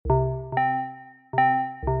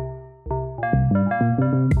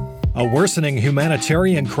worsening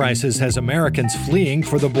humanitarian crisis has Americans fleeing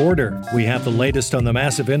for the border. We have the latest on the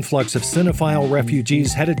massive influx of cinephile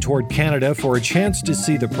refugees headed toward Canada for a chance to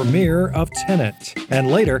see the premiere of Tenet.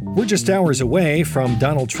 And later, we're just hours away from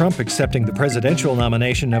Donald Trump accepting the presidential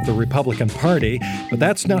nomination of the Republican Party, but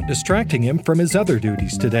that's not distracting him from his other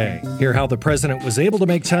duties today. Hear how the president was able to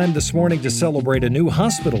make time this morning to celebrate a new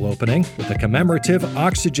hospital opening with a commemorative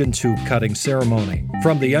oxygen tube cutting ceremony.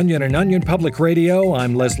 From The Onion and Onion Public Radio,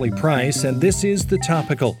 I'm Leslie Price, and this is The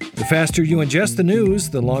Topical. The faster you ingest the news,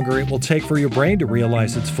 the longer it will take for your brain to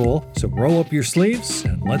realize it's full. So roll up your sleeves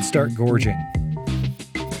and let's start gorging.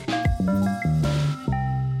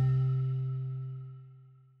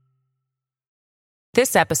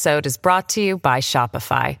 This episode is brought to you by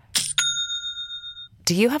Shopify.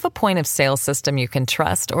 Do you have a point of sale system you can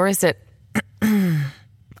trust, or is it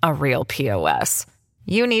a real POS?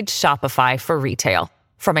 You need Shopify for retail.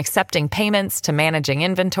 From accepting payments to managing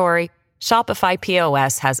inventory, Shopify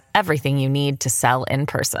POS has everything you need to sell in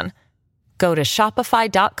person. Go to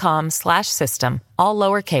shopify.com/system, all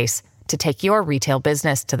lowercase, to take your retail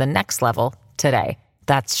business to the next level today.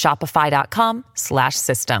 That's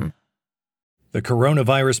shopify.com/system. The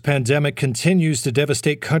coronavirus pandemic continues to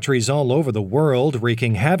devastate countries all over the world,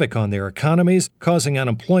 wreaking havoc on their economies, causing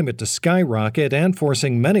unemployment to skyrocket, and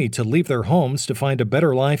forcing many to leave their homes to find a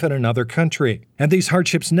better life in another country. And these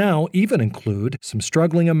hardships now even include some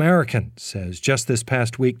struggling Americans, as just this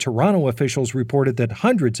past week, Toronto officials reported that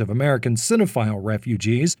hundreds of American cinephile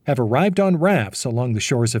refugees have arrived on rafts along the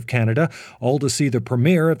shores of Canada, all to see the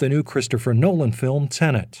premiere of the new Christopher Nolan film,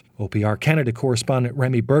 Tenet. OPR Canada correspondent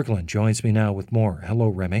Remy Berglund joins me now with more. Hello,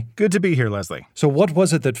 Remy. Good to be here, Leslie. So what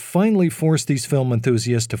was it that finally forced these film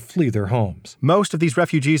enthusiasts to flee their homes? Most of these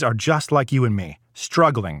refugees are just like you and me,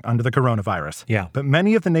 struggling under the coronavirus. Yeah. But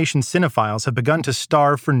many of the nation's cinephiles have begun to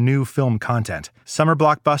starve for new film content. Summer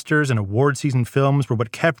blockbusters and award-season films were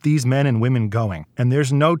what kept these men and women going. And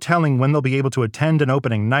there's no telling when they'll be able to attend an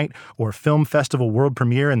opening night or film festival world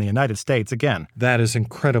premiere in the United States again. That is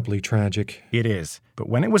incredibly tragic. It is. But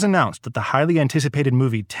when it was announced that the highly anticipated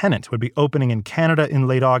movie Tenet would be opening in Canada in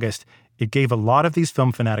late August, it gave a lot of these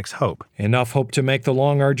film fanatics hope. Enough hope to make the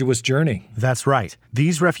long, arduous journey. That's right.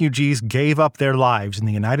 These refugees gave up their lives in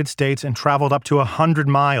the United States and traveled up to 100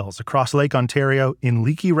 miles across Lake Ontario in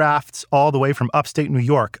leaky rafts all the way from upstate New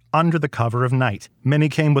York under the cover of night. Many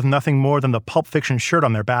came with nothing more than the Pulp Fiction shirt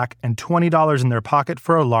on their back and $20 in their pocket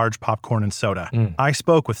for a large popcorn and soda. I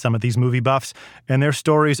spoke with some of these movie buffs, and their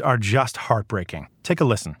stories are just heartbreaking. Take a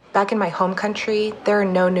listen. Back in my home country, there are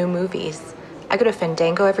no new movies. I go to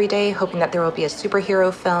Fandango every day, hoping that there will be a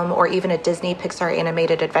superhero film or even a Disney Pixar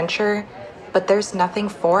animated adventure, but there's nothing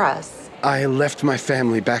for us. I left my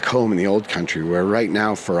family back home in the old country, where right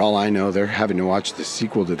now, for all I know, they're having to watch the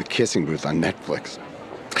sequel to The Kissing Booth on Netflix.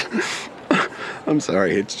 I'm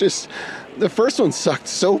sorry, it's just, the first one sucked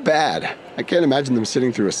so bad. I can't imagine them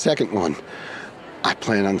sitting through a second one. I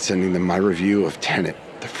plan on sending them my review of Tenet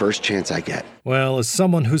the first chance I get. Well, as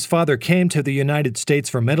someone whose father came to the United States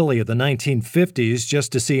from Italy in the 1950s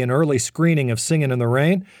just to see an early screening of Singin' in the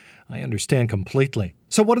Rain, I understand completely.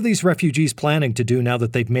 So what are these refugees planning to do now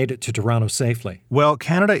that they've made it to Toronto safely? Well,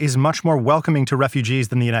 Canada is much more welcoming to refugees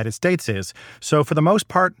than the United States is, so for the most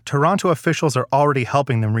part, Toronto officials are already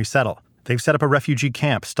helping them resettle. They've set up a refugee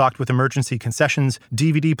camp stocked with emergency concessions,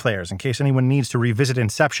 DVD players in case anyone needs to revisit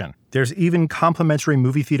Inception. There's even complimentary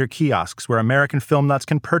movie theater kiosks where American film nuts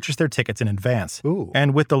can purchase their tickets in advance. Ooh.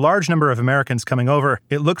 And with the large number of Americans coming over,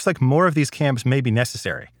 it looks like more of these camps may be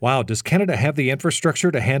necessary. Wow, does Canada have the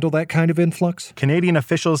infrastructure to handle that kind of influx? Canadian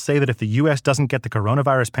officials say that if the U.S. doesn't get the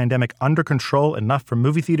coronavirus pandemic under control enough for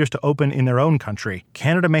movie theaters to open in their own country,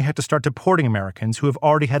 Canada may have to start deporting Americans who have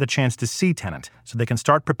already had a chance to see Tenet, so they can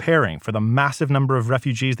start preparing for the massive number of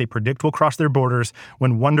refugees they predict will cross their borders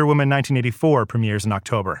when Wonder Woman 1984 premieres in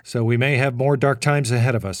October. So we may have more dark times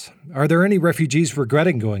ahead of us. Are there any refugees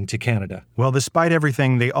regretting going to Canada? Well, despite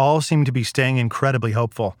everything, they all seem to be staying incredibly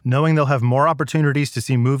hopeful, knowing they'll have more opportunities to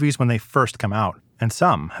see movies when they first come out. And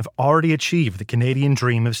some have already achieved the Canadian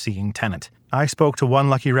dream of seeing Tenet. I spoke to one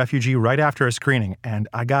lucky refugee right after a screening, and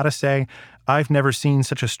I gotta say, I've never seen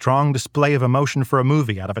such a strong display of emotion for a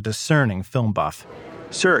movie out of a discerning film buff.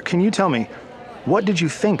 Sir, can you tell me, what did you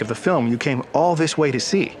think of the film you came all this way to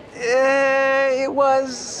see? It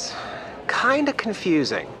was kind of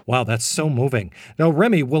confusing. Wow, that's so moving. Now,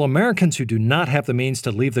 Remy, will Americans who do not have the means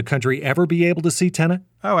to leave the country ever be able to see Tenet?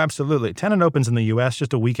 Oh, absolutely. Tenet opens in the U.S.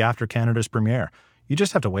 just a week after Canada's premiere. You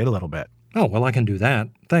just have to wait a little bit. Oh, well, I can do that.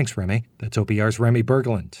 Thanks, Remy. That's OPR's Remy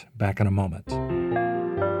Berglund. Back in a moment.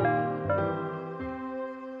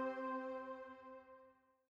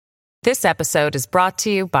 This episode is brought to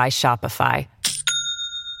you by Shopify.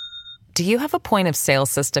 Do you have a point of sale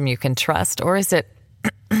system you can trust, or is it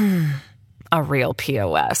a real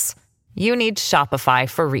POS? You need Shopify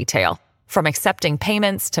for retail. From accepting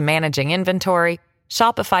payments to managing inventory,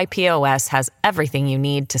 Shopify POS has everything you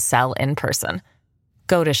need to sell in person.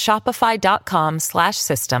 Go to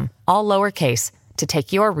shopify.com/system, all lowercase, to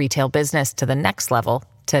take your retail business to the next level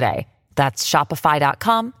today. That's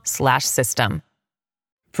shopify.com/system.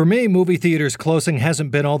 For me, movie theaters closing hasn't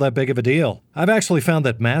been all that big of a deal. I've actually found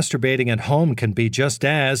that masturbating at home can be just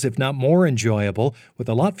as, if not more, enjoyable, with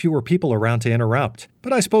a lot fewer people around to interrupt.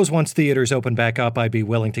 But I suppose once theaters open back up, I'd be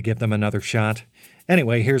willing to give them another shot.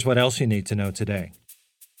 Anyway, here's what else you need to know today.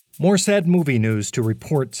 More sad movie news to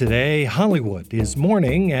report today. Hollywood is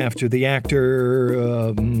mourning after the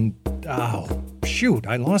actor,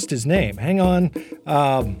 I lost his name. Hang on.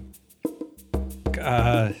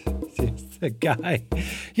 The guy.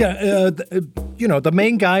 The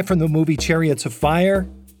main guy from the movie Chariots of Fire.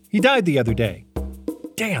 He died the other day.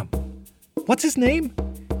 Damn. What's his name?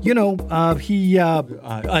 He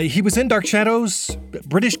was in Dark Shadows.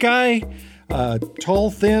 British guy. Tall,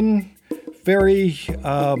 thin, very,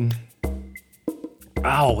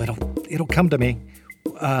 it'll come to me.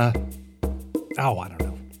 I don't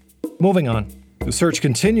know. Moving on. The search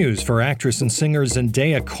continues for actress and singer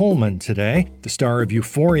Zendaya Coleman today. The star of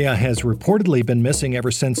Euphoria has reportedly been missing ever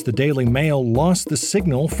since the Daily Mail lost the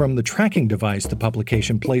signal from the tracking device the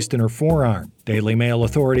publication placed in her forearm. Daily Mail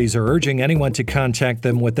authorities are urging anyone to contact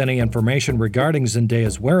them with any information regarding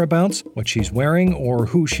Zendaya's whereabouts, what she's wearing, or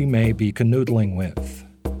who she may be canoodling with.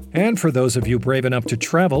 And for those of you brave enough to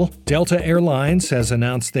travel, Delta Airlines has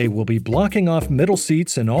announced they will be blocking off middle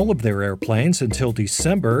seats in all of their airplanes until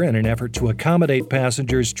December in an effort to accommodate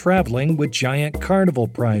passengers traveling with giant carnival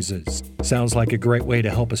prizes. Sounds like a great way to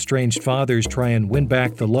help estranged fathers try and win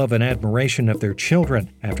back the love and admiration of their children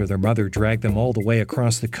after their mother dragged them all the way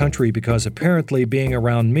across the country because apparently being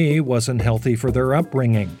around me wasn't healthy for their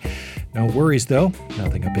upbringing. No worries though,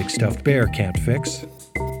 nothing a big stuffed bear can't fix.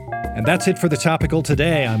 And that's it for The Topical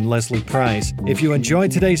today. I'm Leslie Price. If you enjoyed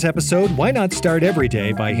today's episode, why not start every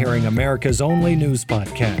day by hearing America's only news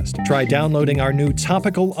podcast? Try downloading our new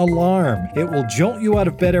Topical Alarm. It will jolt you out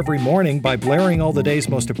of bed every morning by blaring all the day's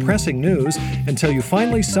most depressing news until you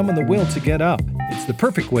finally summon the will to get up. It's the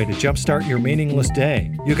perfect way to jumpstart your meaningless day.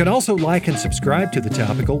 You can also like and subscribe to The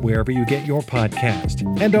Topical wherever you get your podcast.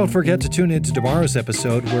 And don't forget to tune in to tomorrow's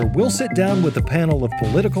episode where we'll sit down with a panel of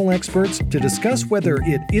political experts to discuss whether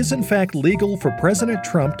it is in fact legal for President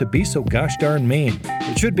Trump to be so gosh darn mean.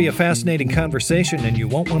 It should be a fascinating conversation and you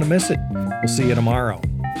won't want to miss it. We'll see you tomorrow.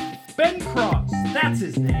 Ben Cross, that's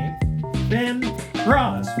his name. Ben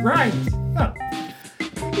Cross, right. Huh.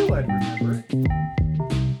 I knew I'd remember.